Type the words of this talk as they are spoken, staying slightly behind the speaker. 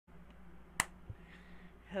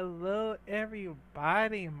Hello,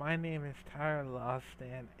 everybody. My name is Tyler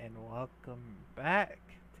Loston, and welcome back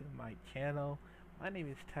to my channel. My name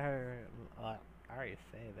is Tyler. I already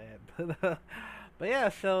say that, but yeah.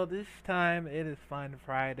 So this time it is Fun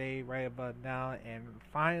Friday right about now, and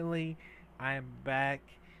finally I am back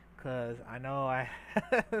because I know I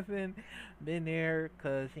haven't been there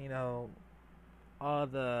because all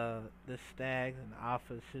the stags and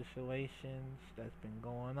alpha situations that's been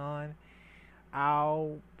going on.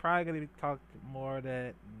 I'll probably gonna talk more of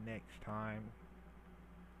that next time.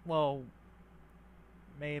 Well,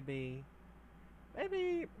 maybe,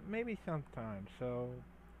 maybe sometime. So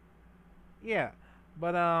yeah,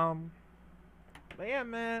 but but yeah,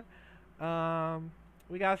 man.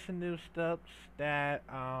 We got some new stuff that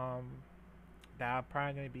that I'm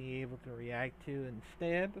probably gonna be able to react to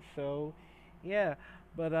instead. So yeah,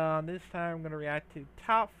 but this time I'm gonna react to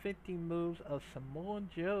top 50 moves of Samoa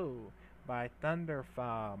Joe by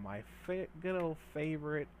Thunderfall, my good old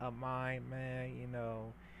favorite of mine, man. You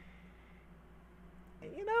know,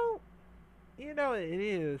 it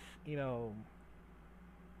is. Even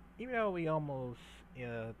though we almost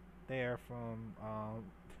there from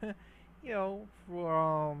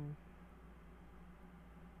for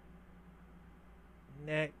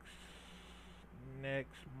next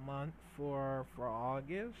next month for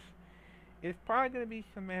August. It's probably gonna be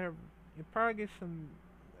some matter. You probably get some.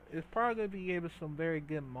 It's probably gonna be able some very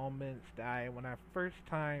good moments that when I first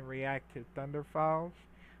time react to Thunderfalls,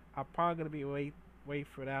 I'm probably gonna be wait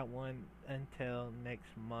for that one until next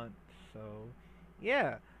month. So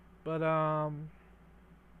yeah, but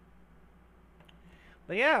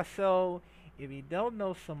yeah. So if you don't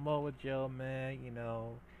know Samoa Joe, man,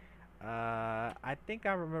 I think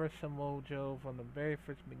I remember Samoa Joe from the very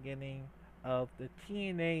first beginning of the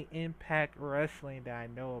TNA Impact Wrestling that I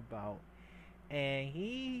know about, and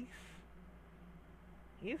he's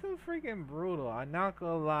so freaking brutal. I'm not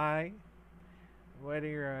gonna lie. Whether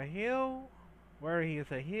you're a heel, whether he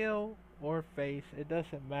is a heel or face, it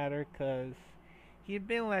doesn't matter, cause he's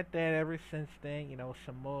been like that ever since then.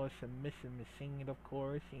 Samoa submission machine, of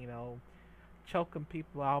course. Choking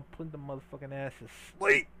people out, putting the motherfucking ass to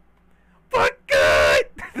sleep. Fuck good.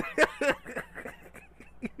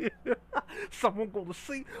 Someone go to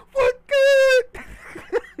sleep. Fuck good.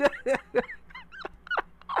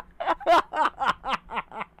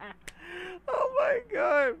 Oh my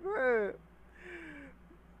god, man,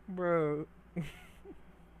 bro.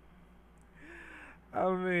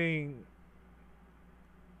 I mean,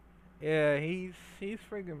 yeah, he's he's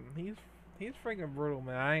freaking brutal,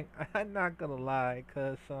 man. I'm not gonna lie,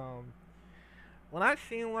 cause when I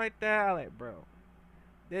see him like that, I like, bro,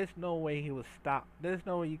 there's no way he was stop. There's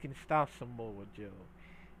no way you can stop Samoa Joe,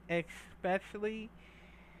 especially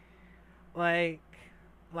like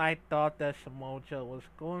I thought that Samoa Joe was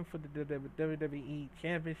going for the WWE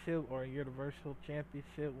Championship or Universal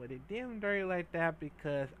Championship. When it didn't very like that,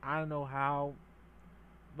 because I don't know how,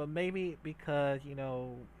 but maybe because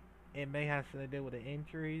it may have something to do with the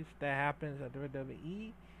injuries that happens at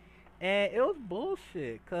WWE, and it was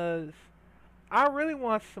bullshit. Cause I really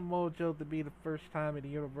want Samoa Joe to be the first time in the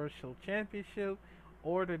Universal Championship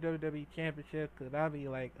or the WWE Championship, cause that'd be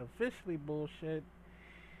like officially bullshit.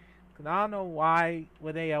 Cause I don't know why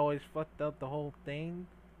would they always fucked up the whole thing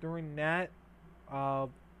during that. Uh,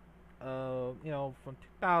 from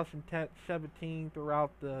 2017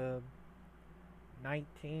 throughout the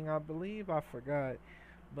 19, I believe. I forgot,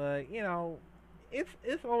 but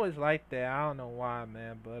it's always like that. I don't know why,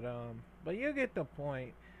 man. But you get the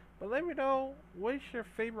point. But let me know, what's your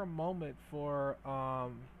favorite moment for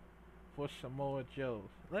Samoa Joe?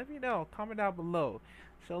 Let me know. Comment down below.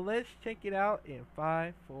 So let's check it out in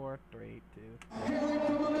 5, 4, 3, 2. Hailing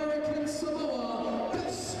from American Samoa,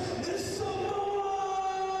 this is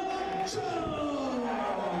Samoa Joe!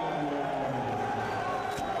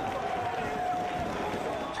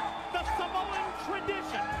 The Samoan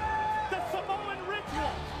tradition, the Samoan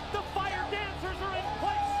ritual, the fire dancers are in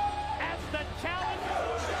place as the challenge.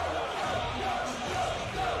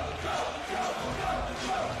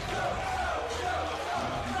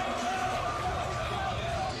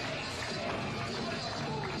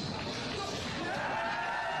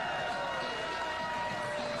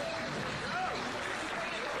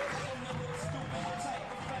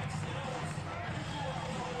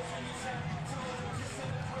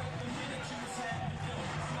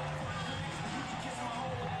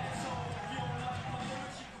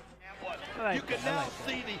 You can now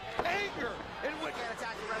see the anger in which Can't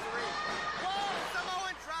attack the referee. Whoa,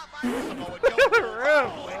 Samoan drop by Samoa oh,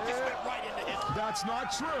 it just went right into his. That's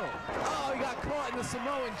not true. Oh, he got caught in the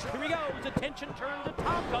Samoan. Here we go. His attention turned to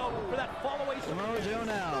Taco for that fall away. Samoa Joe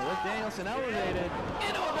now Daniels and elevated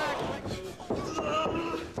into a back.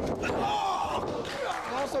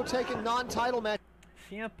 Also taking non-title match.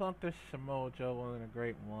 CM Punk vs Samoa Joe, one of the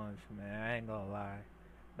great ones, man. I ain't gonna lie,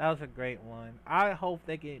 that was a great one. I hope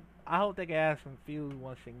they can have some feud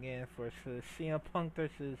once again for CM Punk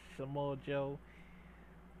versus Samoa Joe.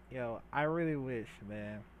 Yo, I really wish,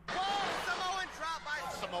 man. Samoan drop by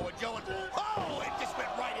Samoa Joe. Oh, it just went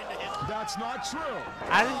right into his. That's not true.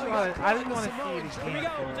 I just want to see it again. Here we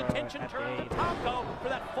go. It's a tension turn to Tonko for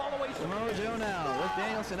that fallaway. Samoa Joe now with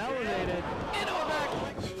Danielson elevated into a back.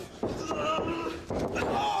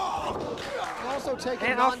 Also taking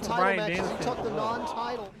And also non-title Bryan matches. He Danielson took the as well.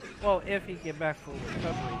 non-title. Well, if he get back full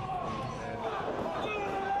recovery.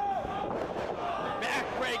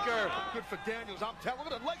 Backbreaker. Good for Daniels. I'm telling you,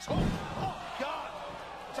 the legs hold. Oh, God.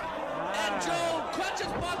 And Joe crunches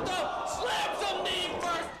Punk up, slams him knee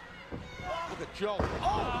first. Look at Joe.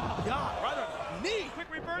 Oh, God. Right on the knee. Quick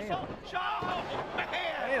reversal. Shot. Man.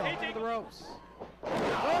 Damn. AJ The ropes.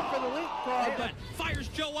 Going for the leapfrog, but fires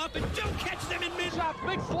Joe up, and Joe catches him in mid. shot,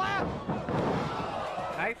 big slap.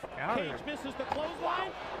 Nice counter. Page misses the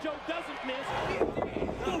clothesline. Joe doesn't miss.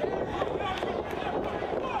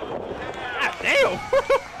 God damn.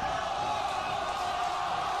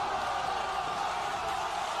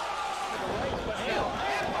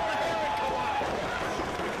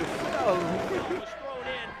 Was thrown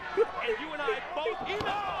in, and you and I both.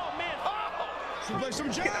 Oh man! Should play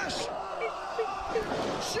some jazz.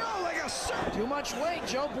 Show like a surf. Too much weight,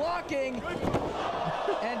 Joe blocking.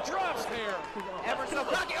 And drops here. Everson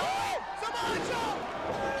O'Connor. Oh! Samoa Joe!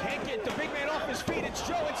 Can't get the big man off his feet. It's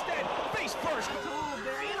Joe instead. Face first. Oh,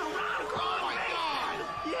 my God!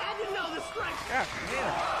 You had to know the strength. God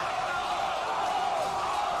damn.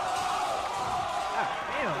 God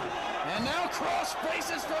damn. And now cross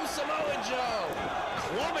faces from Samoa Joe.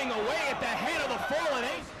 Clubbing away at the head of the fallen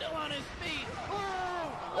ace. Still on his feet.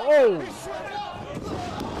 Oh.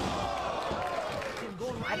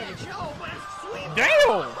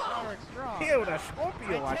 Damn. Ew, the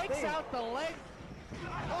Scorpio, I Takes think. out the leg.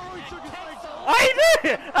 Oh, he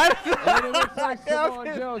did! And it looks like Samoa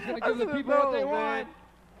Joe's going to give the people what they want.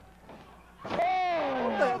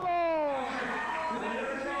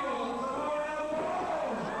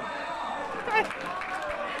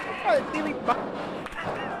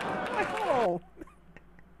 Oh.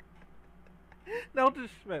 No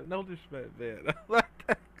disrespect, man.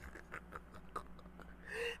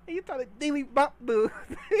 You trying to dilly bop dude.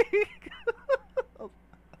 I'm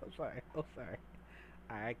sorry.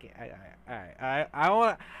 I can't. Alright. I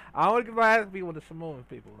want to get my ass beat with the Samoan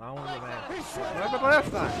people. I want to get my ass beat. Remember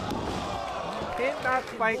last time? You cannot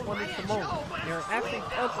fight when it's Samoan. You're actually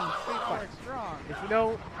tough in street fight. If you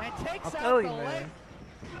don't, I'll tell you, man.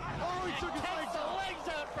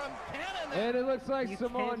 And it looks like You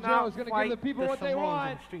Samoa cannot Joe is going to fight give the people the what they Samoans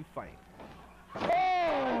want. in a street fight.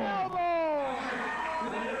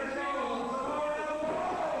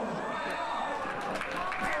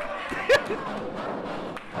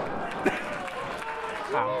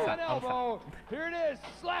 An elbow. Here it is.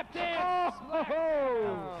 Slap dance. That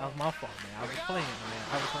was my fault, man. I was playing, man.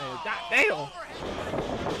 God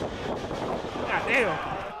damn.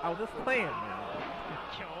 I was just playing, man.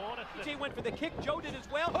 AJ went for the kick. Joe did as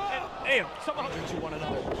well. Damn. Into one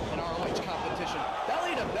another in ROH competition.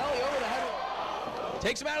 Belly to belly over the head.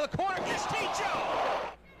 Takes him out of the corner. ST Joe.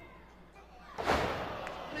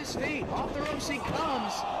 On his feet. Off the ropes he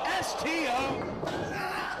comes. STO.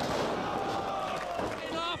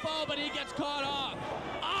 Awful, but he gets caught off.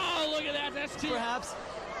 Oh, look at that. That's Perhaps.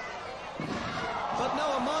 But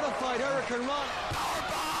no, a modified Hurricane Run.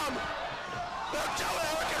 Powerbomb! They're doing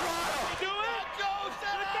Hurricane Run! do it. Joe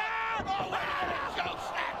set it down! Oh, wow! Joe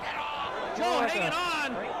snapped it off! Joe Like hanging a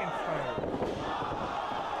on. Frankenstein.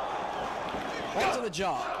 Back to the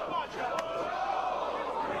jaw.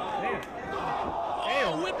 Damn.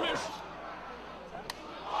 Oh, whiplash.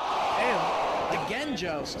 Damn. Again,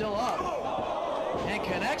 Joe still up. And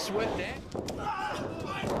connects with Dan.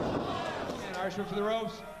 And Irishman for the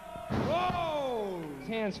ropes. Whoa! His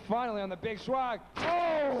hands finally on the big swag.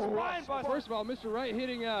 Oh! Spine bust. First of all, Mr. Wright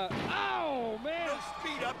hitting ow, man! No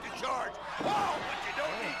speed up to charge. Whoa! But you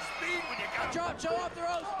don't need speed when you got Drop Joe off the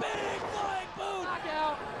ropes. Big flying boot.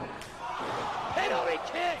 Knockout. Penalty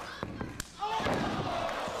kick.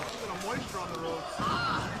 moisture on the ropes.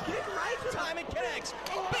 Kick right to time and connects. A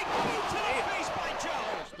big boot to the face by Joe.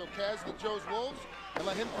 Stochastic Joe's Wolves and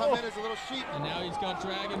let him come in as a little sheep. And now he's got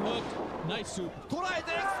Dragon hooked. Nice soup. Bear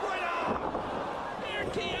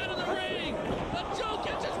key out of the ring. But Joe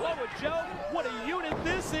catches one with Joe. What a unit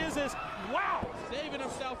this is wow. Saving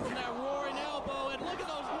himself from that roaring elbow. And look at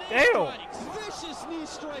those knee Damn. strikes. vicious knee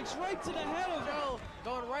strikes right to the head of Joe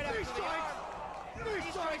going right after the arm. Knee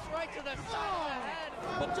strikes right to the side of the head.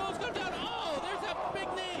 But Joe's going down. Oh, there's that big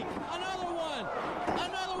knee. Another one.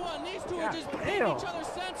 Another one. These two are just hitting each other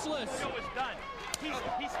senseless. Joe is done.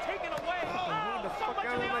 He's taken away. the So fuck much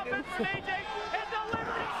out of of the my offense from AJ and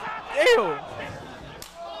delivering shots. Ew.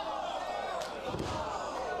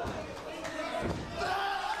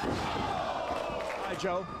 All right,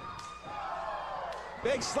 Joe.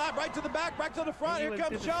 Big slap right to the back, back to the front. Here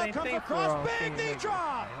comes Joe, comes across, big knee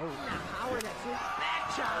drop.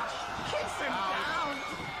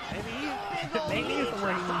 Maybe he's the one he needs to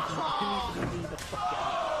bleed the fuck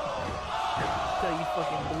out. Until you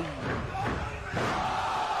fucking bleed.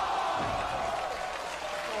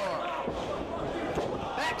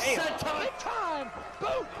 Back senton. Time.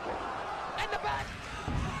 Boom. And the back.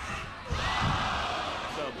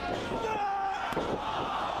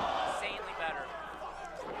 Insanely better.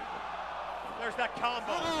 There's that combo.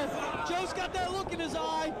 Oh, Joe's got that look in his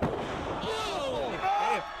eye. Oh.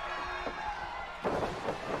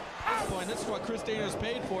 This is what Chris Daniels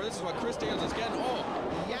paid for. This is what Chris Daniels is getting. Oh,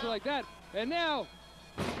 Yeah. Like that. And now,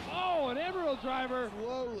 oh, an emerald driver.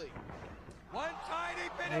 Slowly. One tiny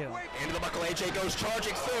bit of weight. Into the buckle, AJ goes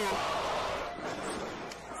charging through.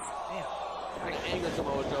 Damn. Like anger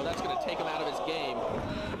Samoa Joe. That's going to take him out of his game.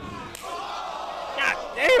 God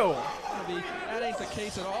damn. that ain't the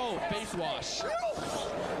case at all. Face wash.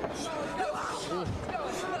 Ooh.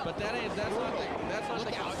 But that's not the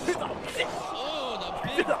oh, the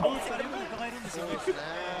big boot.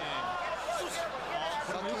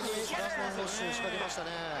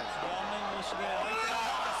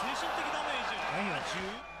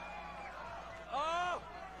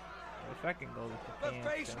 If I can go with the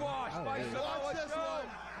face wash by Samoa Joe.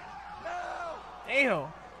 Damn.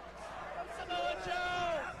 Samoa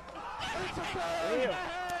Joe.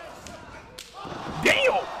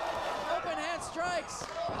 Damn. Open hand strikes.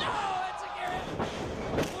 No, it's a Garrett.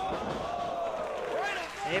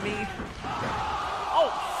 Maybe. Oh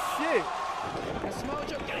shit. And Samoa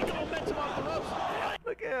Joe getting the momentum off the ropes.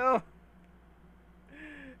 Look at him.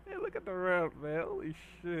 Hey, look at the ref, man. Holy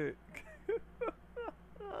shit.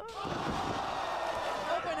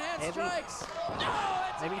 Open hand strikes. No,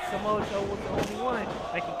 it's Maybe Samoa Joe was the only one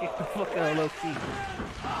that can get the fuck out of low key.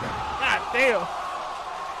 God damn.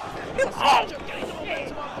 Samoa Joe getting the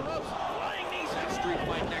momentum off the ropes. Flying knees. Street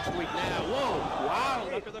fight next week now. Whoa. Wow.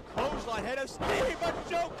 Look at the clothesline head of Stevie, but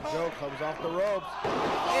Joe comes off the ropes.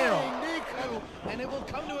 Damn. And it will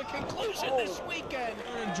come to a conclusion this weekend.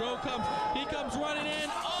 And Joe he comes running in.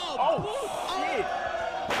 Oh, Oh shit.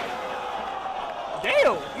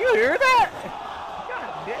 Damn. You hear that?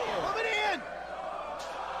 God damn. Coming in.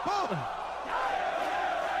 Boom.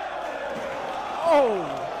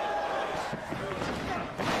 Oh.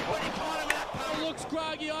 looks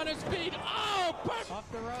groggy on his feet. Oh, perfect.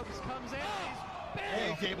 Off the ropes comes in.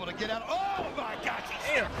 He's able to get out. Oh my gosh.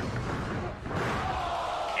 Damn.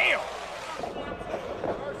 Damn.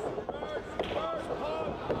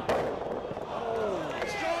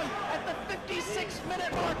 Strong at the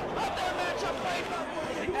 56-minute mark of their matchup.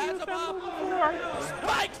 He has him up.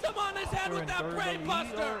 Spikes him on his head with that brain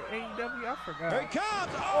buster. AEW, I forgot. Here he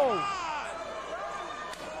comes. Oh.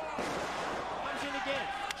 Comes in again.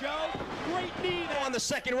 Joe, great knee there. On the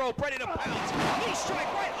second rope, ready to pounce. Knee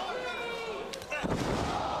strike right.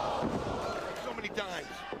 So many times.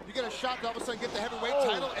 You get a shot to all of a sudden get the heavyweight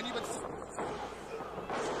title, and even It's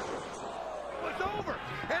over,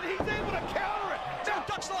 and he's able to counter it. Joe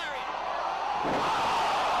ducks the lariat.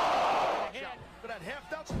 For that half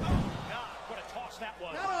duck. God, what a toss that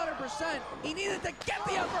was. Not 100%. He needed to get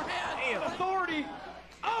the upper hand. Damn. Authority.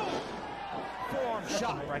 Oh! Forearm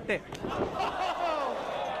shot right there.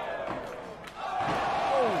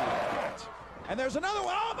 And there's another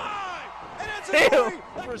one. Oh my! And it's a Damn.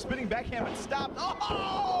 for a spinning backhand, but stopped.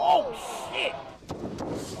 Oh shit.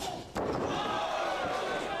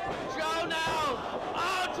 Joe now.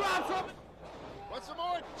 Oh, drops him. what's some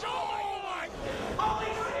more? Oh my!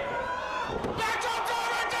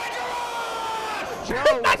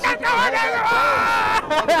 Back up,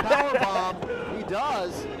 Powerbomb. He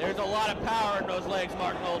does. There's a lot of power in those legs,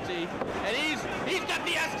 Mark Nolte. And he's got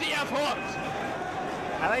the STF hooked.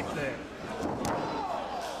 I like that.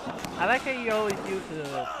 I like how you always use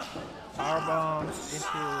the powerbomb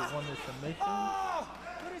into one of the submissions.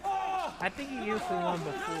 I think he used the one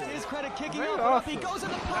before. His credit kicking Very out. He awesome. goes in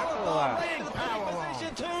the Not gonna powerbomb. lie. Right into the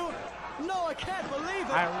position too. No, I can't believe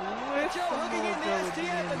it. I wish Joe hooking in the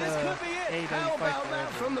STF, and this could be it. How about that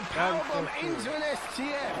from the powerbomb into an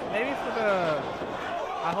STF? Maybe for the.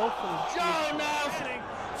 I hope for the. Joe now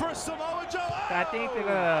for Samoa I think they're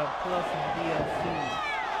gonna pull up some DLC.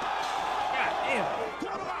 God damn.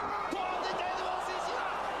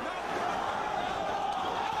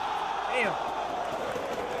 Damn.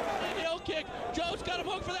 Heel kick. Joe's got him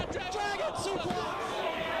hooked for that dragon suplex.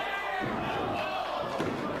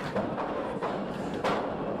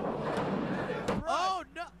 Oh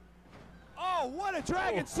no! Oh, what a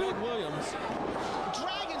dragon suplex! Williams.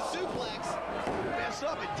 Dragon suplex. Mess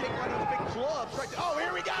up and take one of those big clubs. Right. Oh,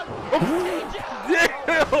 here we go.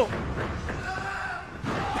 Damn.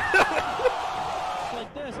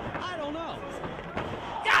 Like this. I don't know.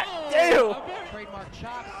 God damn. Trademark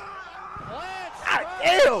chops. God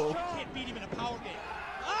damn. Can't beat him in a power game.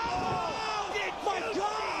 Oh, my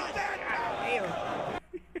God!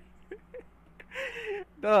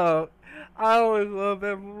 Dog, I always love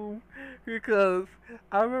that move because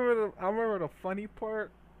I remember the funny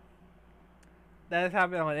part that's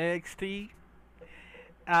happened on NXT.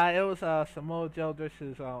 It was Samoa Joe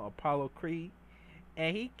versus Apollo Creed,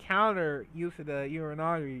 and he countered using the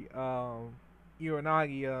Uranagi,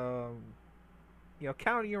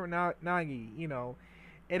 counter Uranagi,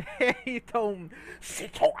 and then he told him,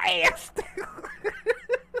 "Sit your ass down."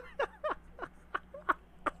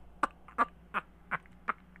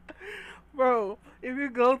 Bro, if you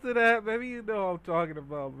go to that, maybe you know what I'm talking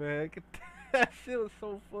about, man. That shit was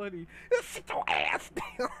so funny. Sit your ass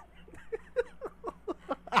down.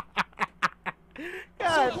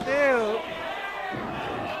 God damn.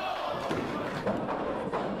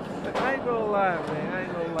 I ain't gonna lie, man. I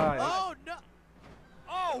ain't gonna lie. Oh no!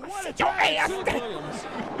 Oh, what a Sit your ass dragon down.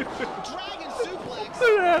 Dragon suplex.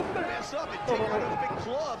 Mess up and take one of those big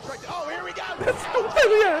clubs. Right. Oh, here we go.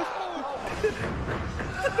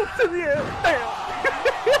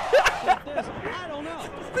 Like this. I don't know.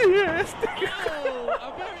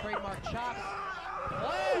 Trademark chops.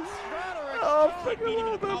 Oh, freaking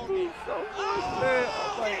love that move so much, man.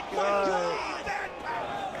 Oh my God.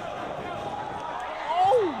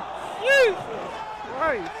 Oh, Jesus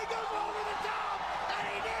Christ.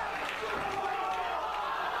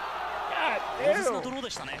 God damn.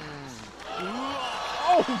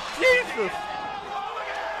 Oh, Jesus.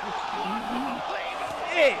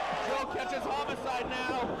 Hey. Joe catches homicide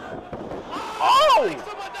now. Oh.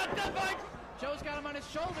 Joe's got him on his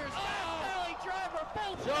shoulders. Early driver,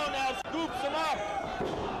 full Joe now scoops him up.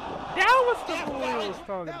 That was the move I was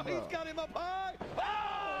talking Now he's about. got him up high.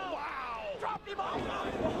 Oh, wow! Dropped him off.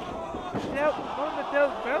 Yep, one of the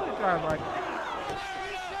Devil's belly drive like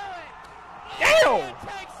damn!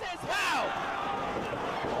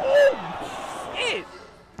 Oh shit!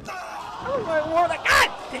 I was like, what? God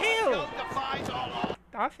damn!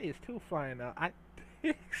 I see it's two flying now. I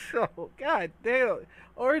think so. God damn.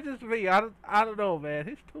 Or it's just me. I don't know, man.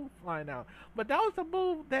 It's two flying out. But that was a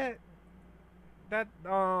move that it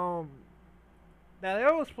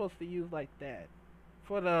was supposed to use like that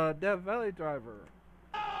for the Death Valley driver.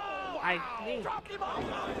 I think.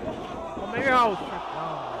 Well, maybe I was tripping.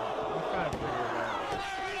 I'm trying to figure it out.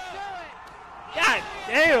 God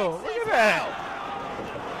damn! Look at that!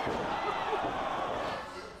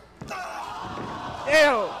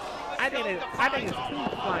 Damn! I think it's two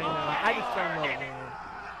flying out. I just don't know, man.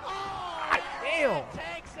 God damn!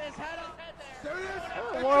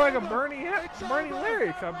 More like a Bernie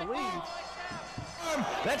lyrics, I believe.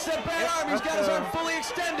 That's that bad arm. He's got his arm fully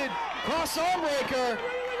extended. Cross arm breaker.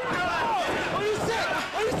 Oh, you said.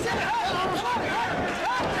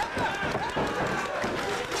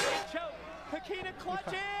 Hakina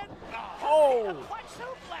clutch in. Oh!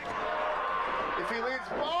 If he leads,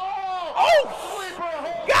 Oh!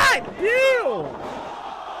 God damn!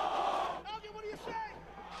 What do you say?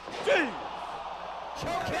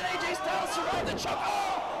 Choke, can AJ Styles survive the choke?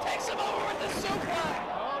 Oh! Takes him over with the suplex.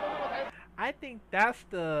 I think that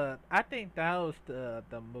was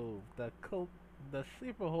the move, the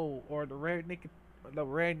sleeper hold or the rear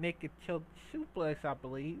naked choke suplex, I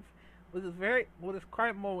believe, which is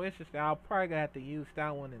quite more interesting. I'll probably gonna have to use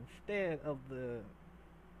that one instead of the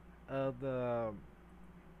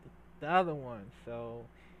other one. So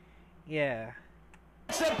yeah.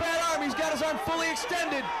 That's that bad arm. He's got his arm fully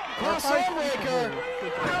extended. Cross arm breaker.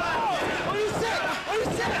 Oh, you said.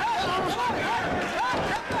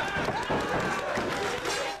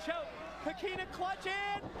 Hakina clutch in.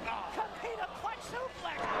 Hakina clutch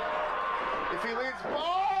suplex. If he leads,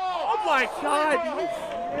 Oh my God!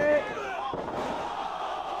 Shit.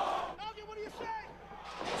 What do you say?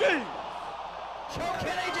 Choke,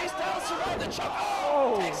 can AJ Styles survive the choke?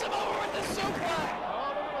 Oh! Takes him over with the suplex.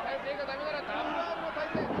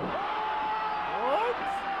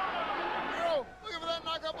 What? Looking for that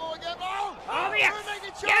knockout blow again. Oh! Oh yes!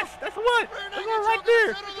 Yes! That's one. That's one right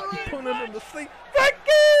there. Putting him in the seat.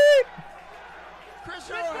 Frankie!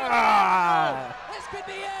 Ah! This could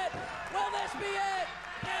be it. Will this be it?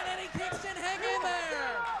 Can Eddie Kingston hang in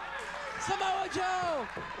there? Samoa Joe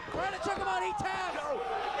trying to choke him out. He taps.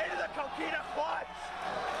 Into the coquina clutch.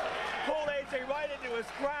 Pulled AJ right into his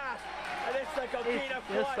grasp. And it's the coquina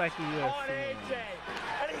clutch like on AJ.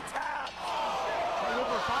 And he taps.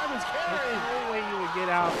 Fireman's carry. There's no way you would get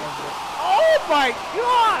out of it. Oh my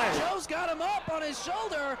God! Joe's got him up on his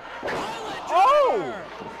shoulder. Oh!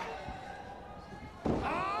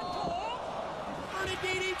 Early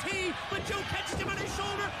DDT, but Joe catches him on his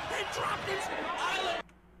shoulder and dropped his island.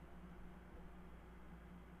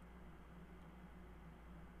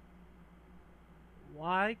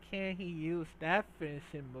 Why can't he use that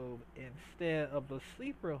finishing move instead of the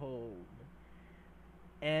sleeper hold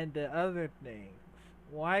and the other things?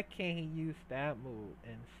 Why can't he use that move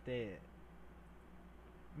instead?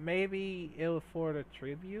 Maybe it was for the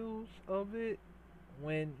tributes of it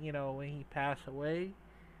when, you know, when he passed away.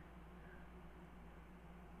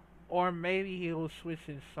 Or maybe he was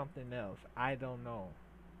switching something else. I don't know.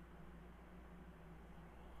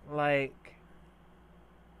 Like,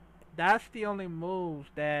 that's the only moves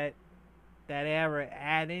that ever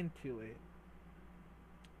add into it.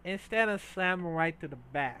 Instead of slamming right to the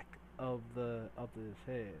back of his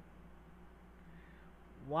head.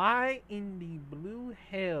 Why in the blue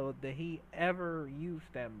hell did he ever use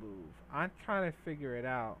that move? I'm trying to figure it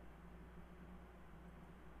out.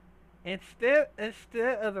 Instead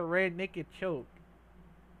of the red naked choke,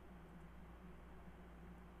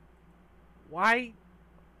 why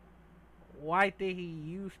did he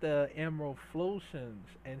use the emerald flotions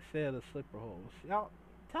instead of the slipper holes? Y'all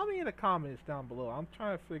tell me in the comments down below. I'm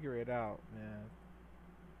trying to figure it out, man.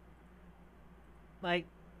 Like,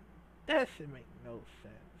 that should make no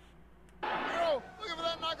sense. Oh, looking for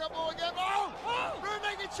that knockout blow again. Oh! Rear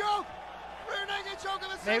naked choke! Rear naked choke in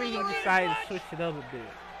the center Maybe of the he ring. decided to switch it up a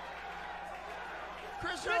bit.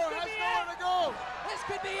 Chris Hero has nowhere to go. This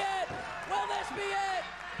could be it. Will this be it?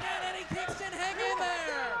 Can Eddie Kingston hang in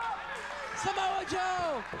there? Samoa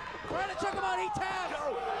Joe trying to choke him out. He taps.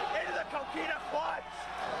 Into the coquina clutch.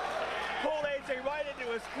 Pulled AJ right into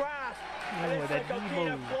his grasp. And with it's the that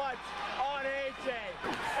coquina move. clutch on AJ.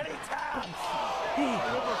 And he taps.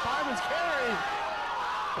 Fireman's carry.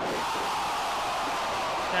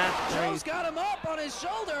 That's Joe's crazy. got him up on his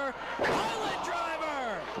shoulder. Island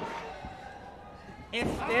driver.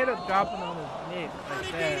 Instead of dropping on his neck like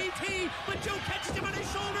Early that, DDT, but Joe catches him on his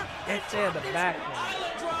shoulder and instead of the dropped his back one.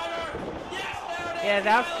 island driver. Yes, there it is. Yeah,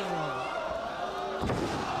 that's the one.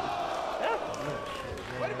 That's good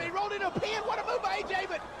shit, Wait a man. minute, he rolled into a pin. What a move by AJ,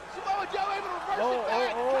 but Samoa Joe able to reverse Oh, it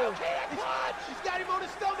back. oh, oh. He's got him on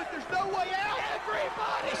his stomach. There's no way out.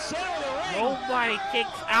 Everybody. Center of the ring. Nobody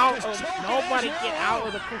kicks out of nobody get out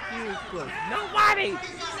of the confused club. Nobody!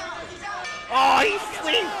 Oh, he's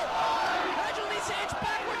asleep! Gradually edge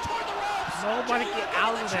backward toward the ropes. Nobody get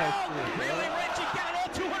out of that shit. Really wrenching down all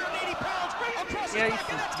 280 pounds across Yeah, his he's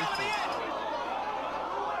back, and that's gonna be it.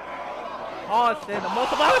 Oh, it's in the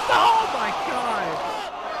multiple. Oh my god!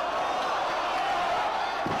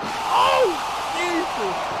 Oh,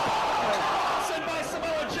 Jesus! Sent by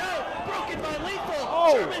Samoa Joe. Broken by Lethal.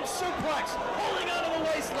 Oh. German suplex. Holding onto the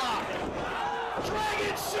waistlock.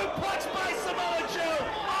 Dragon suplex by Samoa Joe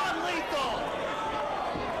on Lethal.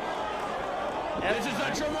 This is a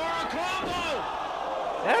Tremora combo.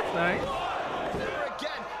 That's nice. There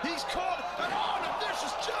again, he's caught, and oh, a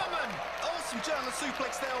vicious German. Awesome German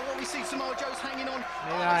suplex there. What we see, Samoa Joe's hanging on.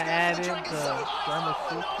 Maybe I add in the German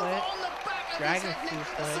suplex, Dragon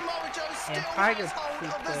suplex, and Tiger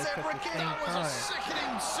suplex at the same time.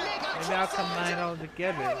 Maybe I'll combine all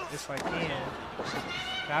together if I can.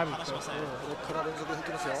 That'd be so cool. から連続でき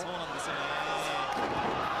ますよ。そうなんですよね。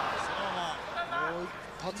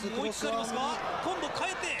もう一つありますが、今度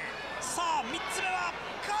変えて、さあ3つ目は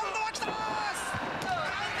今度は来たーす。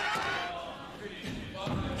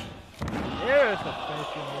 There's a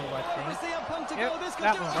finishing move, I think. Yep,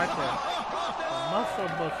 that one right there. The muscle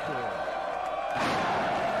buster.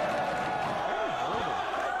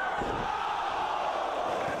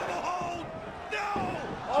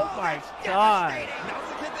 Oh my god.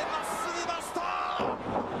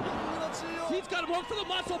 He's got to work for the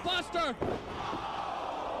muscle buster.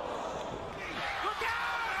 Look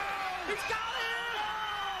out! He's got it!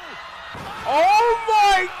 Oh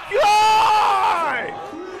my god!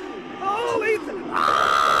 Holy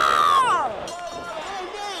ah!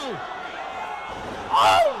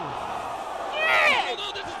 Oh shit! Oh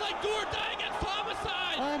no, this is like do or die against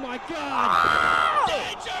homicide. Oh my God! Ah!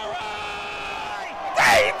 Dangerous!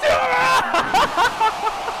 Dangerous!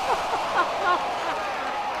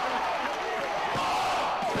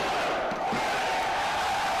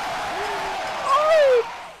 Oh,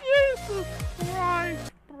 Jesus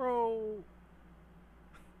Christ, bro.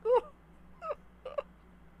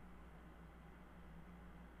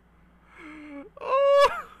 Oh,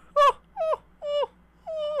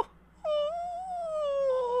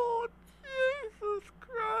 Jesus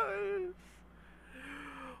Christ.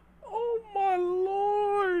 Oh, my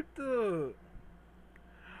Lord.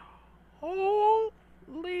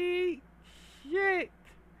 Holy shit.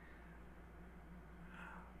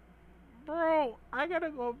 Bro, I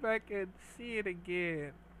gotta go back and see it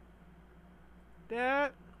again.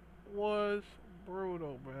 That was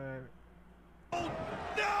brutal, man. Oh,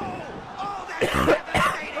 no! Oh, that's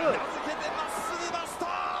devastating!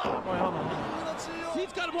 Wait, hold on.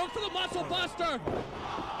 He's got to work for the muscle buster.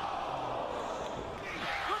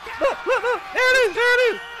 Look, there it is, there it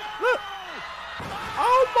is. Look.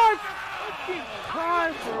 Oh my fucking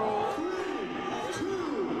God, bro.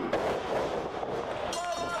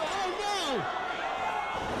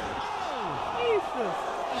 Jesus.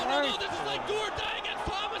 No, this is like do or die against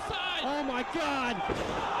homicide. Oh my God.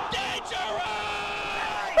 Dangerous!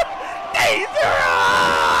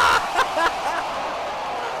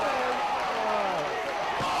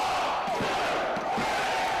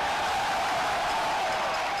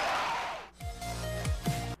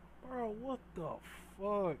 Bro, what the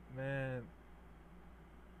fuck, man?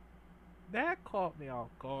 That caught me off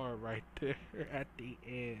guard right there at the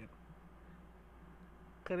end.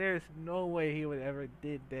 Cause there's no way he would ever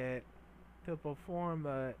did that to perform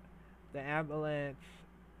the Avalanche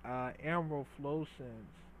Emerald Floations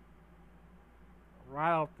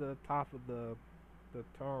right off the top of the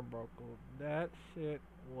turnbuckle. That shit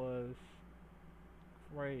was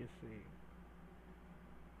crazy.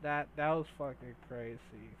 That was fucking crazy.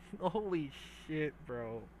 Holy shit,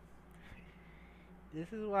 bro. This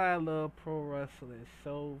is why I love pro wrestling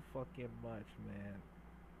so fucking much, man.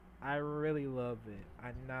 I really love it.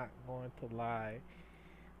 I'm not going to lie,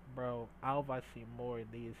 bro. I hope I see more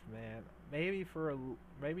of these, man. Maybe for a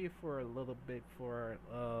little bit for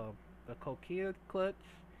the coquille clutch,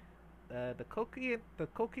 the coquille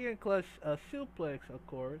clutch suplex, of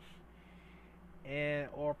course, and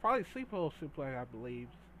or probably sleeper suplex, I believe,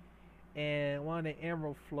 and one of the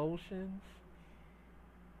emerald floations.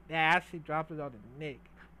 That actually dropped it on the neck.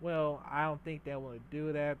 Well, I don't think they want to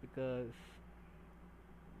do that because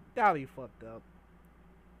that'll be fucked up.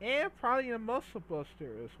 And probably a muscle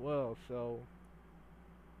buster as well, so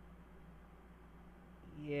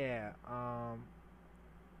yeah,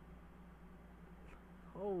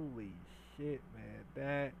 holy shit,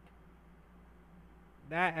 man.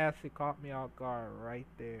 That actually caught me off guard right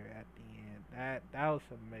there at the end. That was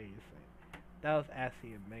amazing. That was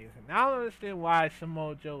actually amazing. Now I don't understand why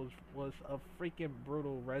Samoa Joe was a freaking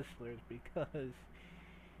brutal wrestler because,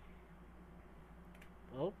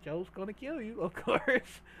 well, Joe's gonna kill you, of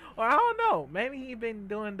course. Or I don't know. Maybe he been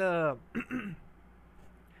doing the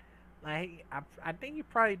like I think he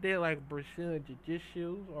probably did like Brazilian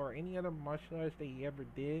Jiu-Jitsu or any other martial arts that he ever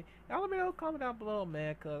did. Y'all let me know, comment down below,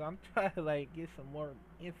 man, cause I'm trying to like get some more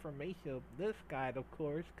information of this guy, of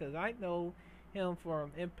course, cause I know him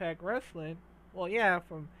from Impact Wrestling. Well, yeah,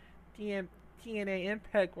 from TNA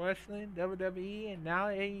Impact Wrestling, WWE, and now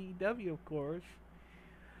AEW, of course.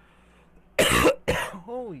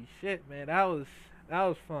 Holy shit, man, that was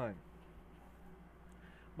fun.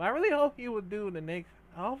 But I really hope he would do the next.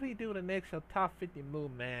 I hope he do the next top 50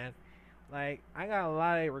 move, man. Like I got a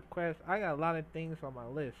lot of requests. I got a lot of things on my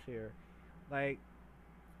list here. Like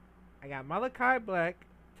I got Malachi Black,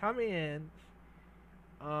 Tommy Ends.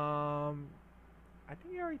 I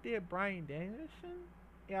think he already did Bryan Danielson.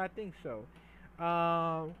 Yeah, I think so.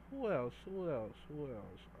 Who else?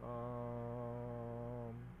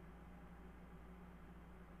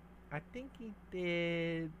 I think he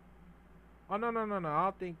did. Oh no.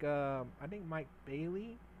 I think Mike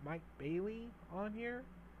Bailey on here.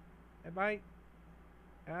 Have I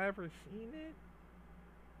ever seen it?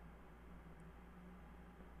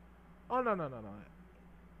 Oh no.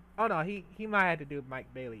 Oh no, he might have to do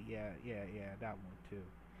Mike Bailey. Yeah, that one too.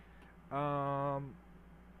 Um,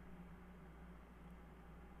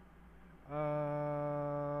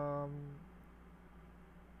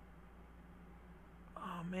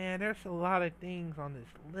 oh man, there's a lot of things on this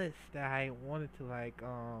list that I wanted to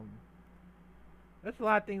there's a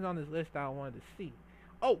lot of things on this list that I wanted to see.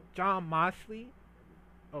 Oh, John Moxley,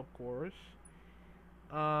 of course.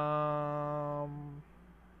 I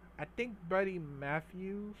think Buddy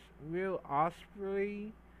Matthews, Will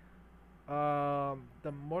Ospreay,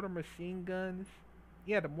 the Motor Machine Guns,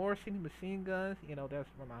 yeah, the Moore City Machine Guns. You know, that's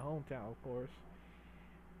from my hometown, of course.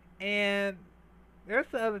 And there's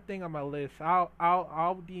the other thing on my list. I'll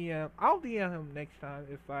DM him next time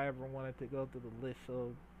if I ever wanted to go through the list.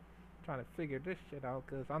 So trying to figure this shit out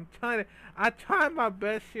because I try my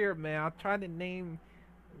best here, man. I'm trying to name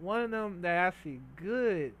one of them that actually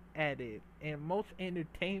good at it and most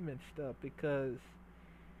entertainment stuff because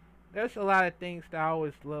there's a lot of things that I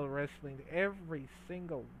always love wrestling every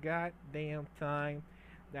single goddamn time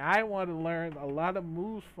that I want to learn a lot of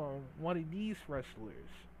moves from one of these wrestlers.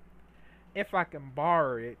 If I can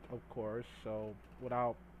borrow it, of course, so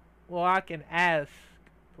without, well, I can ask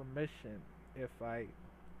permission if I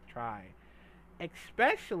try.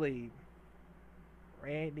 Especially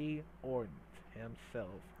Randy Orton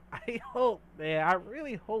himself. I hope, man. I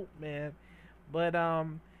really hope, man. But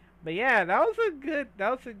but yeah, that was a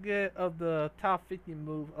good of the top 50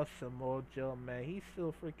 move of Samoa Joe, man. He's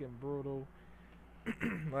still freaking brutal.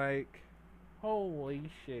 Like, holy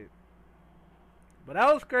shit. But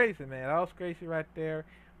that was crazy, man. That was crazy right there.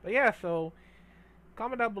 But yeah, so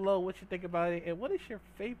comment down below what you think about it and what is your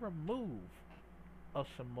favorite move of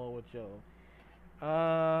Samoa Joe.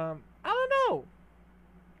 I don't know.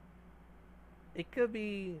 It could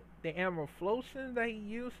be the Emerald Floation that he's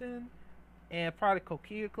using, and probably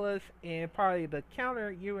Kokia Clutch, and probably the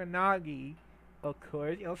counter Uranagi, of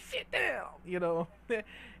course. You know, sit down. You know,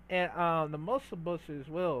 and the muscle buster as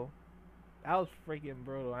well. That was freaking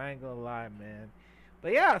brutal. I ain't gonna lie, man.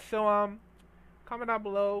 But yeah, so comment down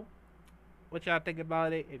below what y'all think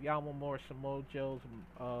about it. If y'all want more Samoa Joe's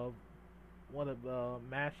one of the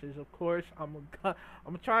matches, of course. I'm gonna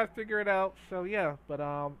try to figure it out. So yeah, but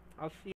I'll see